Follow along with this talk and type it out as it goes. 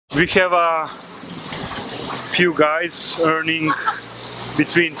We have a few guys earning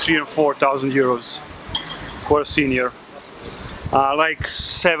between 3,000 and 4,000 euros for a senior. Like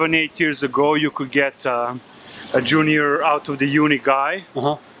 7-8 years ago, you could get a junior out of the uni guy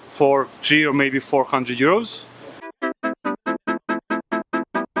for 300 or maybe 400 euros.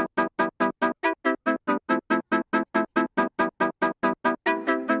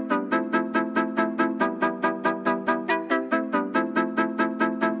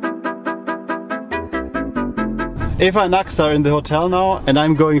 Eva and Ax are in the hotel now, and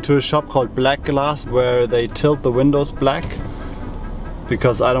I'm going to a shop called Black Glass where they tilt the windows black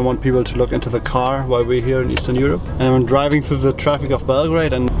because I don't want people to look into the car while we're here in Eastern Europe. And I'm driving through the traffic of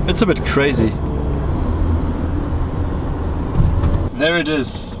Belgrade and it's a bit crazy. There it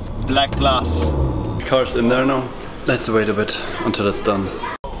is, Black Glass. The car's in there now. Let's wait a bit until it's done.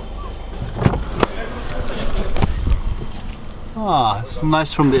 Ah, it's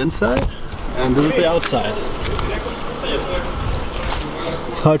nice from the inside and this is the outside.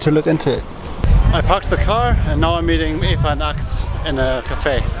 It's hard to look into it. I parked the car and now I'm meeting Eva and Ax in a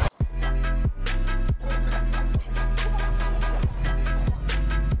cafe.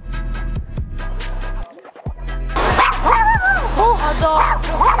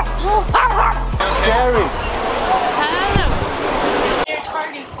 Scary. Your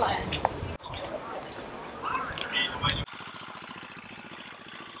target plan.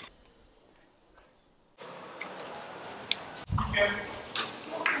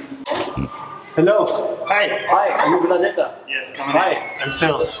 Hello. Hi. Hi, I'm Bernadetta. Yes, come on. Hi, I'm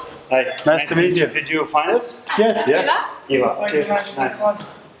Till. Hi. Nice to meet you. Did you find us? Yes, yes. Eva. Okay. Nice.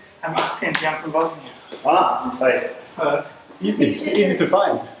 I'm Accent, I'm from Bosnia. Ah, hi. Easy to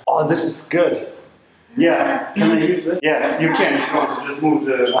find. Oh, this is good. Yeah. Can I use it? Yeah, you can if you want to just move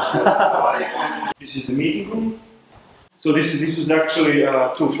the... This is the meeting room. So this was actually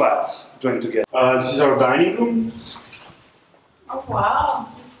two flats joined together. This is our dining room. Oh wow,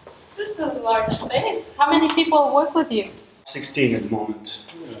 this is a large space. How many people work with you? 16 at the moment.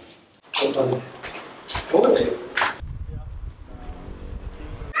 So totally.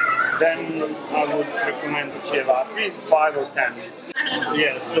 Then I would recommend the Cevatri, 5 or 10.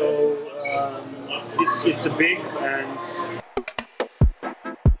 Yeah, so it's a big and...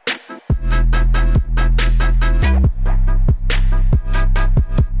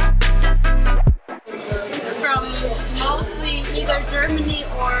 From mostly either Germany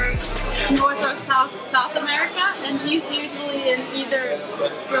or North or South America, and he's usually in either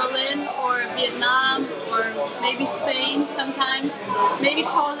Berlin or Vietnam or maybe Spain sometimes, maybe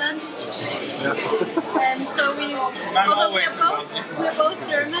Poland. And so although we're both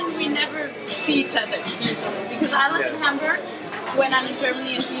German, we never see each other usually, because I live in Hamburg when I'm in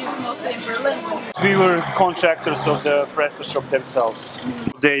Germany and he's mostly in Berlin. We were contractors of the Presta shop themselves.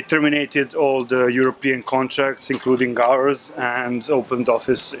 They terminated all the European contracts, including ours, and opened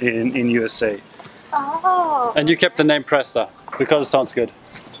office in USA. Oh. And you kept the name Presta because it sounds good.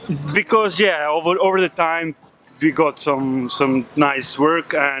 Because yeah, over the time we got some nice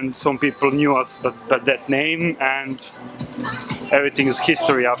work and some people knew us by that name, and everything is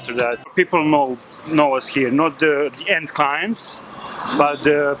history after that. People know us here, not the end clients, but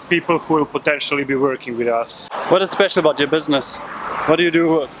the people who will potentially be working with us. What is special about your business? What do you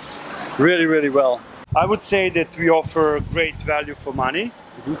do really, really well? I would say that we offer great value for money.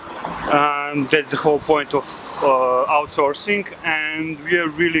 That's the whole point of outsourcing, and we are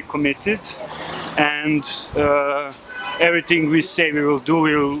really committed, and everything we say we will do,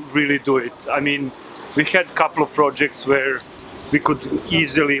 we'll really do it. I mean, we had a couple of projects where we could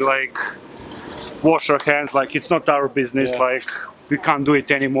easily like wash our hands, like it's not our business, like we can't do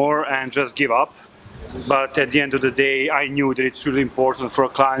it anymore, and just give up. But at the end of the day, I knew that it's really important for our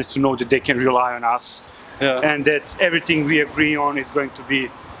clients to know that they can rely on us. And that everything we agree on is going to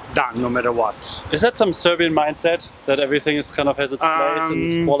be done no matter what. Is that some Serbian mindset, that everything is kind of has its place and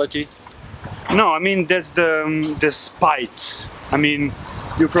its quality? No, I mean that's the spite. I mean,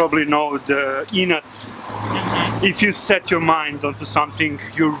 you probably know the innate. If you set your mind onto something,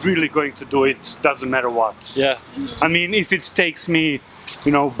 you're really going to do it, doesn't matter what. Yeah. I mean, if it takes me,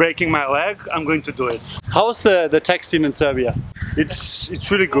 you know, breaking my leg, I'm going to do it. How's the tech scene in Serbia? It's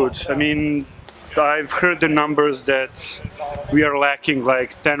really good. I mean, I've heard the numbers that we are lacking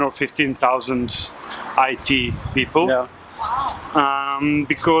like 10 or 15,000 IT people.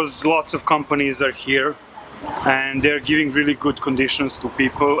 Because lots of companies are here and they're giving really good conditions to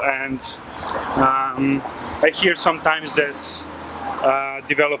people, and I hear sometimes that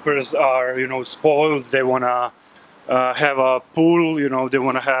developers are, you know, spoiled. They want to have a pool, you know, they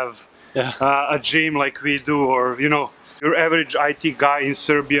want to have a gym like we do, or, you know, Your average IT guy in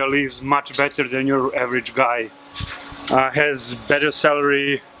Serbia lives much better than your average guy. Has better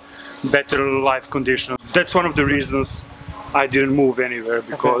salary, better life conditions. That's one of the reasons I didn't move anywhere,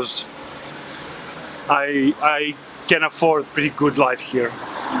 because I can afford pretty good life here.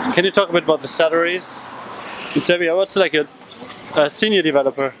 Can you talk a bit about the salaries in Serbia? What's like a senior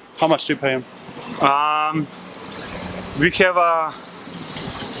developer? How much do you pay him? We have a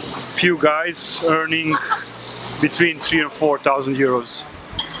few guys earning between 3,000 and 4,000 euros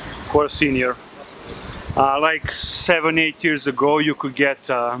for a senior. Like 7-8 years ago, you could get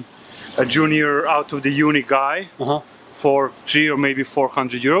a junior out of the uni guy for 300 or maybe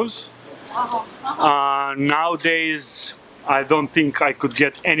 400 euros. Nowadays, I don't think I could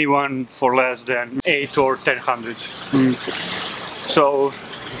get anyone for less than 800 or 1,000. So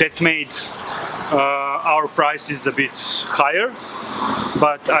that made our prices a bit higher,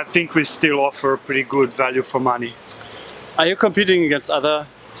 but I think we still offer pretty good value for money. Are you competing against other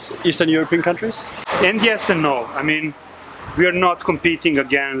Eastern European countries? And yes and no. I mean, we are not competing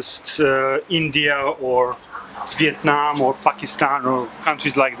against India or Vietnam or Pakistan or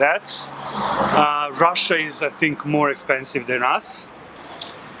countries like that. Russia is, I think, more expensive than us.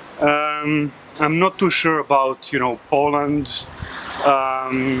 I'm not too sure about, Poland,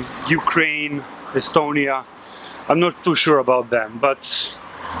 Ukraine, Estonia. I'm not too sure about them, but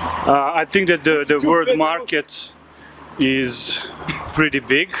I think that the world market is pretty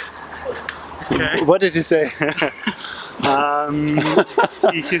big. Okay. What did he say?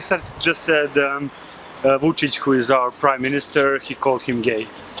 He just said Vučić, who is our prime minister, he called him gay.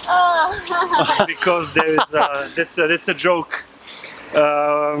 Because that's a joke.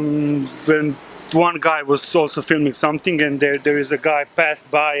 When one guy was also filming something, and there is a guy passed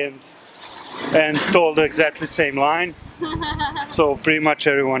by and told exactly the same line. So pretty much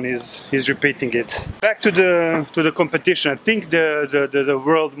everyone is repeating it. Back to the competition. I think the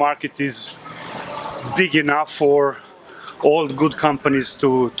world market is big enough for all good companies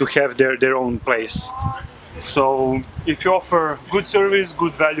to have their own place. So if you offer good service,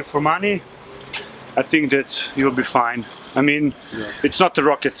 good value for money, I think that you'll be fine. I mean, it's not a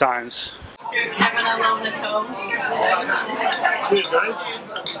rocket science. Having alone at home. Cheers,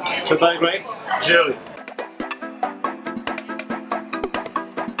 guys. Goodbye, Greg. Jelly.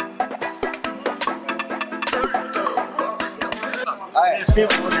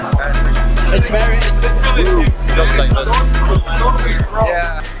 It's very looks like this.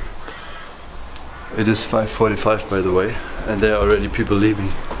 Yeah. It is 5:45, by the way, and there are already people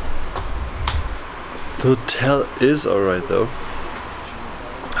leaving. The hotel is alright though.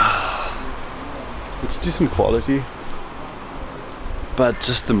 It's decent quality, but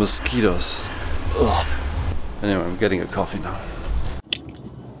just the mosquitoes. Ugh. Anyway, I'm getting a coffee now.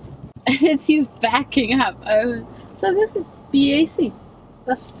 He's backing up. So this is BAC.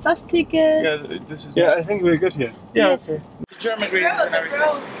 Bus tickets. Yeah, I think we're good here. Yeah, Yes. okay. German readings and everything.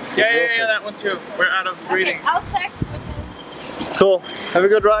 Yeah, that one too. We're out of reading. Okay, I'll check with him. Cool. Have a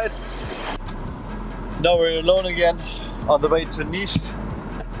good ride. Now we're alone again on the way to Niš.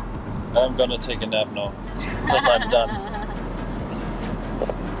 I'm gonna take a nap now because I'm done.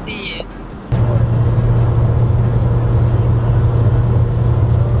 See you.